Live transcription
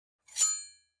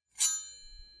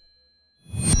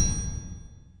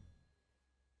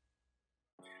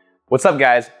What's up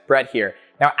guys, Brett here.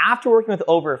 Now after working with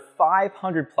over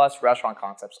 500 plus restaurant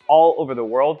concepts all over the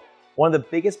world, one of the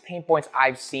biggest pain points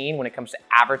I've seen when it comes to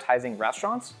advertising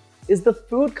restaurants is the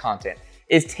food content,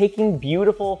 is taking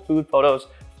beautiful food photos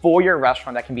for your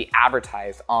restaurant that can be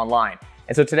advertised online.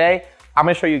 And so today, I'm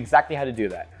gonna show you exactly how to do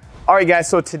that. All right guys,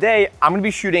 so today I'm gonna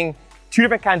be shooting two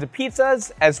different kinds of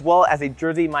pizzas as well as a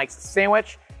Jersey Mike's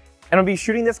sandwich. And I'll be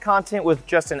shooting this content with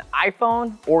just an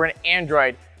iPhone or an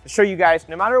Android to show you guys,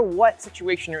 no matter what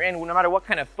situation you're in, no matter what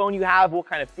kind of phone you have, what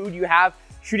kind of food you have,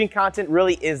 shooting content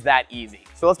really is that easy.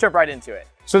 So let's jump right into it.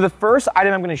 So the first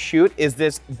item I'm gonna shoot is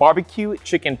this barbecue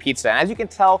chicken pizza. And as you can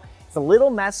tell, it's a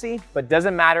little messy, but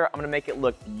doesn't matter. I'm gonna make it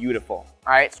look beautiful.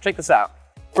 All right, so check this out.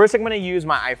 First, I'm gonna use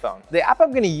my iPhone. The app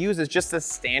I'm gonna use is just the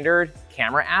standard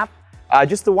camera app,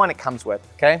 just the one it comes with,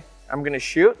 okay? I'm gonna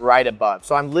shoot right above.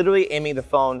 So I'm literally aiming the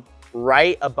phone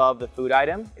right above the food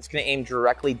item. It's gonna aim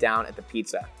directly down at the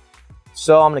pizza.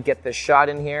 So I'm gonna get this shot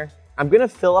in here. I'm gonna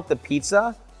fill up the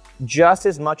pizza just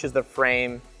as much as the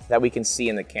frame that we can see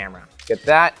in the camera. Get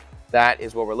that? That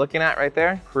is what we're looking at right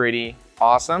there. Pretty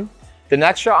awesome. The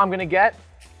next shot I'm gonna get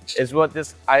is what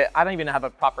this, I don't even have a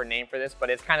proper name for this, but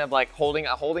it's kind of like holding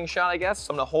a holding shot, I guess.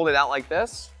 So I'm gonna hold it out like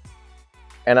this,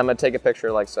 and I'm gonna take a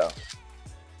picture like so.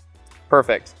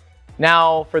 Perfect.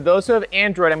 Now, for those who have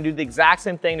Android, I'm gonna do the exact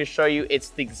same thing to show you it's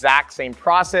the exact same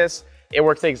process. It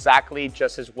works exactly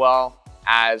just as well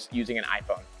as using an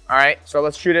iPhone. All right, so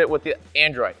let's shoot it with the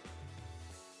Android.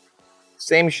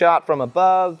 Same shot from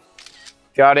above,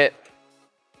 got it.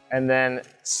 And then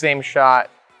same shot,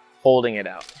 holding it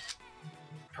out.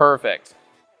 Perfect.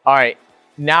 All right,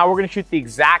 now we're gonna shoot the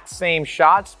exact same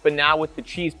shots, but now with the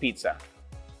cheese pizza.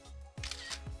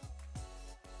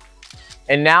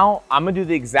 And now I'm gonna do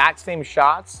the exact same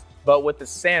shots, but with the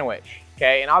sandwich,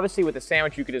 okay? And obviously with the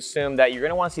sandwich, you could assume that you're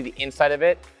gonna wanna see the inside of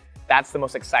it. That's the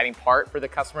most exciting part for the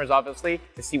customers, obviously,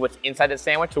 to see what's inside the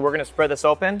sandwich. So we're gonna spread this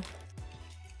open.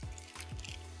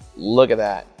 Look at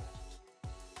that.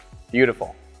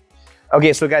 Beautiful.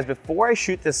 Okay, so guys, before I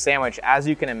shoot this sandwich, as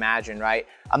you can imagine, right?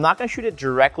 I'm not gonna shoot it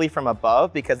directly from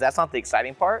above because that's not the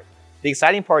exciting part. The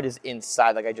exciting part is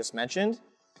inside, like I just mentioned.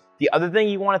 The other thing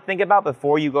you wanna think about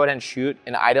before you go ahead and shoot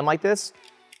an item like this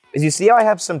is you see how I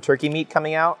have some turkey meat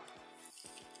coming out,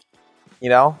 you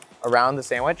know, around the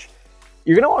sandwich?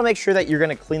 You're gonna wanna make sure that you're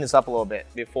gonna clean this up a little bit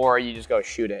before you just go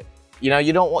shoot it. You know,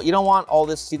 you don't want all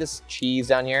this, see this cheese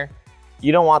down here?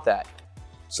 You don't want that.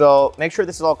 So make sure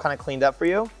this is all kind of cleaned up for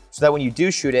you so that when you do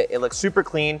shoot it, it looks super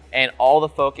clean and all the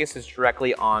focus is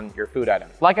directly on your food item.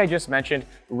 Like I just mentioned,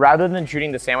 rather than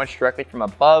shooting the sandwich directly from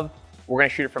above, we're gonna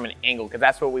shoot it from an angle because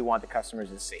that's what we want the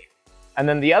customers to see. And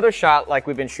then the other shot, like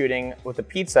we've been shooting with the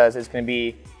pizzas, is gonna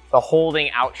be the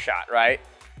holding out shot, right?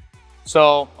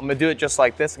 So I'm gonna do it just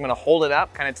like this. I'm gonna hold it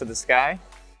up kind of to the sky,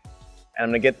 and I'm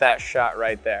gonna get that shot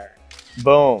right there.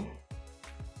 Boom.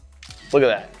 Look at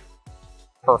that.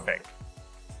 Perfect.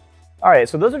 All right,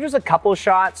 so those are just a couple of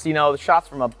shots, you know, the shots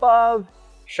from above,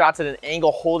 shots at an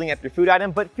angle holding up your food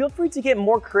item, but feel free to get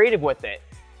more creative with it.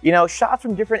 You know, shots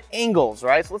from different angles,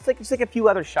 right? So let's take a few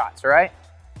other shots, all right?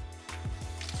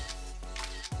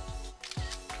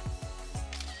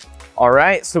 All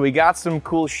right, so we got some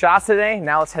cool shots today.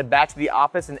 Now let's head back to the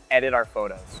office and edit our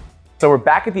photos. So we're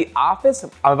back at the office.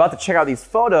 I'm about to check out these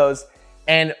photos,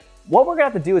 and what we're gonna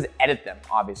have to do is edit them,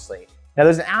 obviously. Now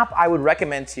there's an app I would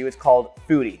recommend to you. It's called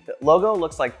Foodie. The logo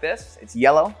looks like this. It's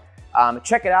yellow.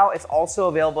 Check it out. It's also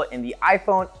available in the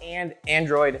iPhone and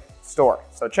Android store.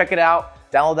 So check it out,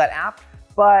 download that app.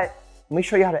 But let me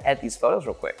show you how to edit these photos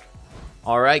real quick.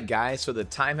 All right, guys, so the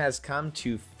time has come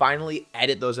to finally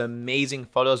edit those amazing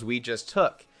photos we just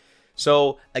took.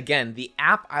 So again, the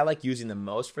app I like using the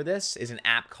most for this is an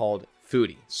app called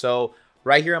Foodie. So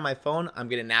right here on my phone, I'm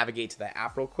gonna navigate to that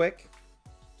app real quick.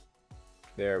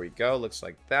 There we go, looks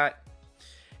like that.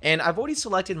 And I've already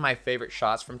selected my favorite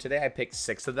shots from today. I picked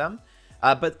 6 of them.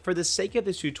 But for the sake of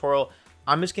this tutorial,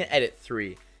 I'm just gonna edit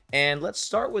 3. And let's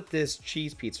start with this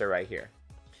cheese pizza right here.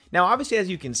 Now, obviously, as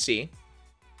you can see,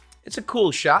 it's a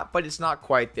cool shot, but it's not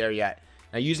quite there yet.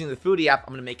 Now, using the Foodie app,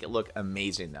 I'm gonna make it look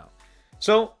amazing though.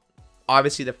 So,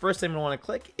 obviously, the first thing I wanna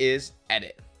click is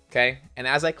edit, okay? And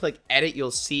as I click edit,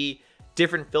 you'll see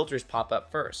different filters pop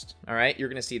up first, all right? You're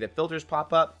gonna see the filters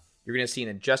pop up, you're gonna see an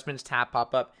adjustments tab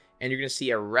pop up, and you're gonna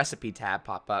see a recipe tab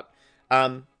pop up.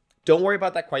 Don't worry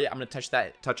about that quite yet. I'm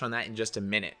gonna touch on that in just a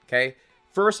minute, okay?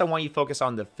 First, I want you to focus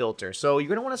on the filter. So you're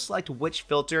gonna wanna select which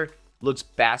filter looks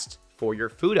best for your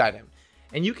food item.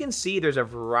 And you can see there's a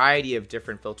variety of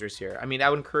different filters here. I mean, I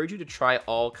would encourage you to try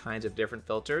all kinds of different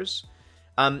filters.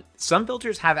 Some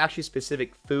filters have actually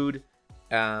specific food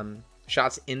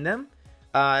shots in them.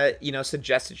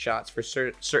 suggested shots for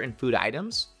certain food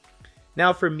items.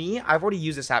 Now for me, I've already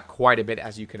used this app quite a bit,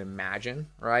 as you can imagine,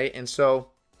 right? And so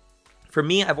for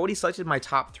me, I've already selected my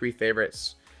top 3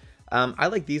 favorites. I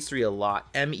like these 3 a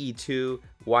lot: ME2,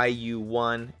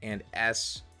 YU1, and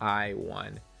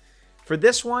SI1. For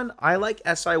this one, I like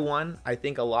SI1, I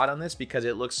think, a lot on this because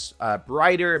it looks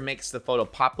brighter, it makes the photo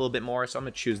pop a little bit more, so I'm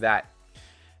going to choose that.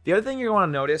 The other thing you want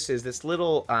to notice is this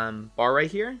little bar right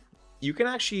here. You can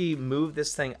actually move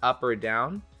this thing up or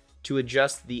down to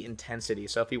adjust the intensity.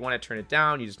 So if you want to turn it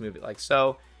down, you just move it like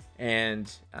so. And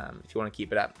if you want to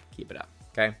keep it up,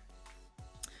 okay?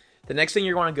 The next thing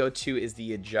you're going to go to is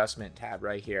the adjustment tab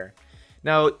right here.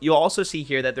 Now, you'll also see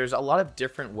here that there's a lot of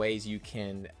different ways you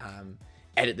can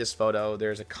edit this photo.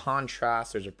 There's a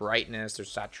contrast, there's a brightness,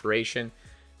 there's saturation.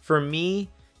 For me,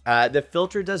 the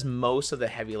filter does most of the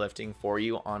heavy lifting for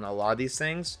you on a lot of these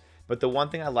things, but the one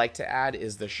thing I like to add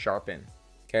is the sharpen.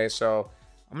 Okay, so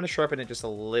I'm gonna sharpen it just a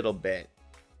little bit.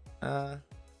 Yeah,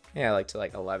 I like to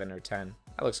like 11 or 10.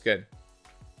 That looks good.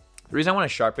 The reason I want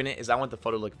to sharpen it is I want the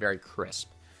photo to look very crisp.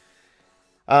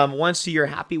 Once you're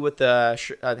happy with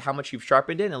the how much you've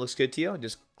sharpened it and it looks good to you,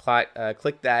 just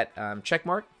click that check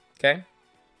mark, okay?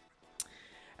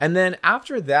 And then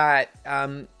after that,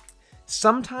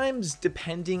 sometimes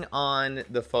depending on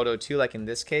the photo too, like in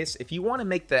this case, if you want to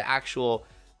make the actual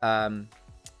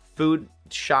food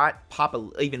shot pop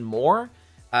even more,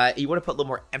 you want to put a little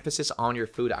more emphasis on your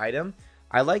food item,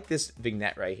 I like this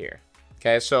vignette right here.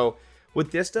 Okay, so what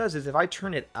this does is if I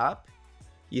turn it up,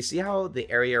 you see how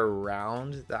the area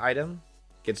around the item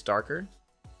gets darker,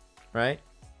 right?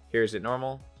 Here's it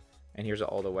normal, and here's it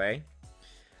all the way.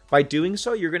 By doing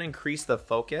so, you're going to increase the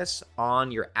focus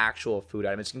on your actual food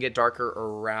item. It's going to get darker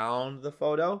around the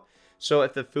photo. So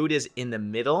if the food is in the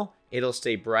middle, it'll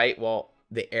stay bright while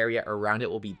the area around it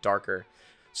will be darker.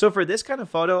 So for this kind of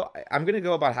photo, I'm going to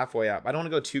go about halfway up. I don't want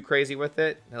to go too crazy with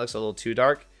it. It looks a little too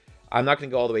dark. I'm not going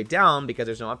to go all the way down because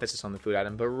there's no emphasis on the food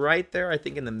item. But right there, I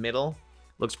think in the middle,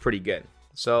 looks pretty good.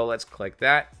 So let's click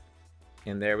that.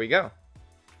 And there we go.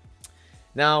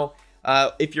 Now,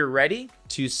 if you're ready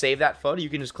to save that photo, you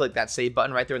can just click that save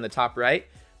button right there in the top right.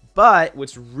 But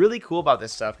what's really cool about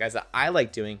this stuff, guys, that I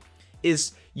like doing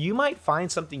is you might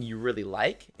find something you really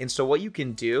like. And so what you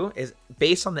can do is,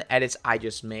 based on the edits I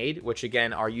just made, which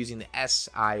again are using the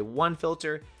SI1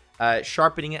 filter,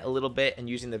 sharpening it a little bit and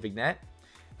using the vignette,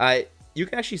 you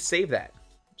can actually save that.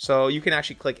 So you can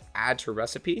actually click add to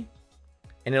recipe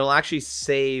and it'll actually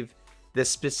save the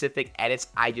specific edits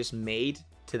I just made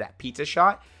to that pizza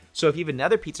shot. So if you have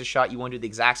another pizza shot you want to do the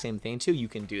exact same thing to, you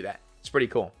can do that. It's pretty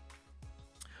cool.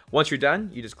 Once you're done,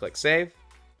 you just click save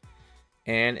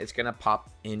and it's gonna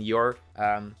pop in your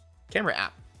camera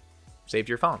app. Save to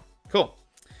your phone. Cool.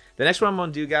 The next one I'm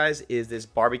gonna do, guys, is this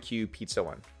barbecue pizza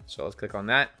one. So let's click on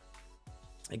that.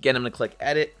 Again, I'm gonna click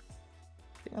edit.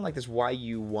 I think I like this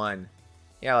YU1.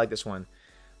 Yeah, I like this one.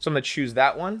 So I'm gonna choose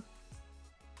that one.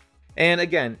 And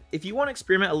again, if you want to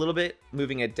experiment a little bit,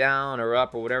 moving it down or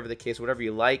up or whatever the case, whatever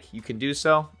you like, you can do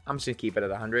so. I'm just going to keep it at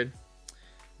 100.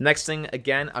 Next thing,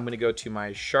 again, I'm going to go to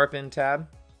my Sharpen tab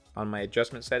on my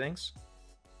adjustment settings.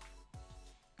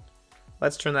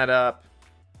 Let's turn that up.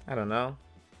 I don't know.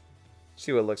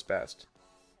 See what looks best.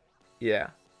 Yeah.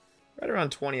 Right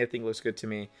around 20, I think looks good to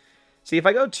me. See, if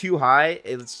I go too high,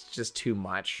 it's just too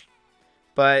much.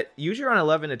 But usually around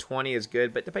 11 to 20 is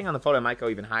good, but depending on the photo, I might go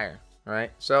even higher. All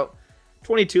right, so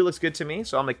 22 looks good to me,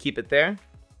 so I'm gonna keep it there.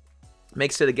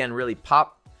 Makes it again really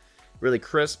pop, really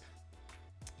crisp.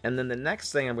 And then the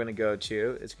next thing I'm gonna go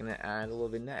to is gonna add a little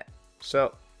vignette.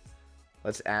 So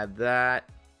let's add that.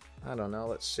 I don't know,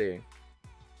 let's see.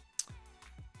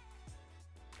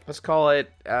 Let's call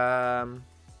it, I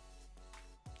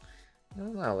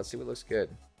don't know, let's see what looks good.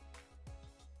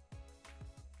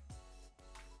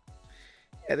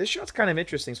 Yeah, this shot's kind of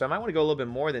interesting, so I might want to go a little bit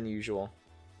more than usual.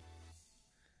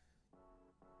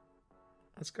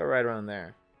 Let's go right around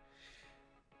there.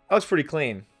 Oh, it's pretty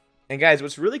clean. And guys,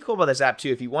 what's really cool about this app too,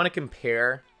 if you want to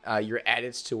compare your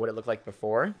edits to what it looked like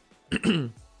before,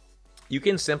 you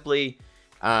can simply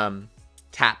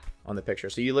tap on the picture.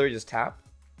 So you literally just tap.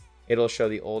 It'll show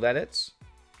the old edits.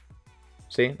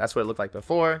 See, that's what it looked like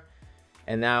before.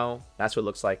 And now that's what it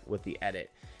looks like with the edit.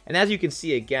 And as you can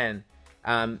see again,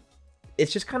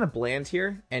 it's just kind of bland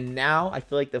here. And now I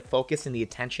feel like the focus and the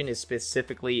attention is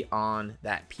specifically on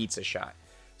that pizza shot.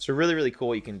 So really, really cool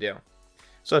what you can do.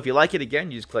 So if you like it,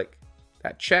 again, you just click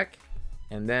that check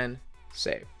and then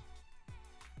save.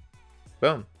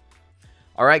 Boom.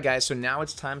 All right, guys, so now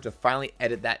it's time to finally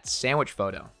edit that sandwich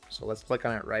photo. So let's click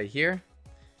on it right here.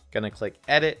 Gonna click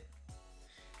edit.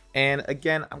 And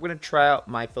again, I'm gonna try out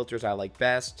my filters I like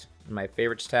best. in my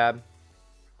favorites tab.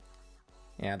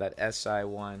 Yeah, that SI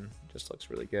one just looks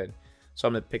really good. So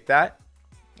I'm gonna pick that.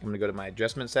 I'm gonna go to my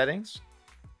adjustment settings.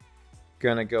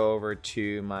 Gonna go over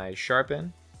to my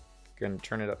sharpen. Gonna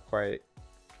turn it up quite,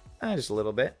 just a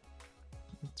little bit.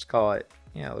 Let's call it,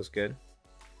 yeah, it looks good.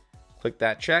 Click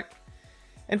that check.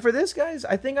 And for this, guys,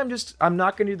 I think I'm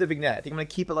not gonna do the vignette. I think I'm gonna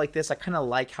keep it like this. I kind of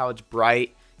like how it's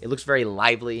bright. It looks very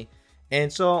lively.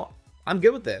 And so I'm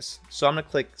good with this. So I'm gonna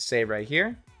click save right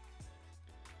here.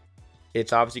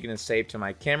 It's obviously gonna save to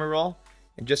my camera roll.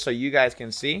 And just so you guys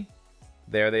can see,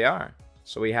 there they are.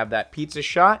 So we have that pizza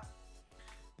shot,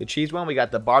 the cheese one, we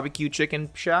got the barbecue chicken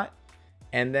shot,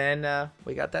 and then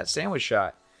we got that sandwich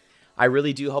shot. I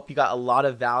really do hope you got a lot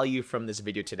of value from this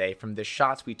video today, from the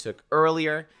shots we took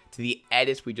earlier to the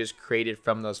edits we just created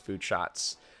from those food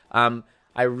shots.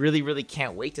 I really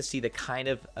can't wait to see the kind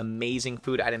of amazing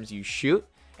food items you shoot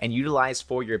and utilize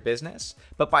for your business.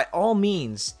 But by all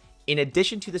means, in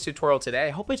addition to this tutorial today,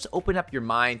 I hope it's opened up your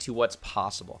mind to what's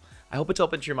possible. I hope it's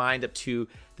opened your mind up to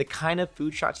the kind of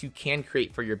food shots you can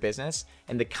create for your business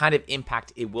and the kind of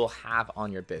impact it will have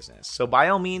on your business. So by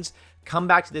all means, come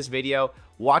back to this video,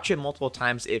 watch it multiple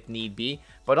times if need be,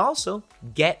 but also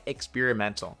get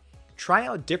experimental. Try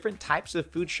out different types of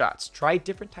food shots, try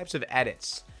different types of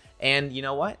edits. And you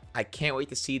know what? I can't wait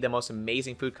to see the most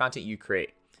amazing food content you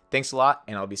create. Thanks a lot,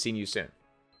 and I'll be seeing you soon.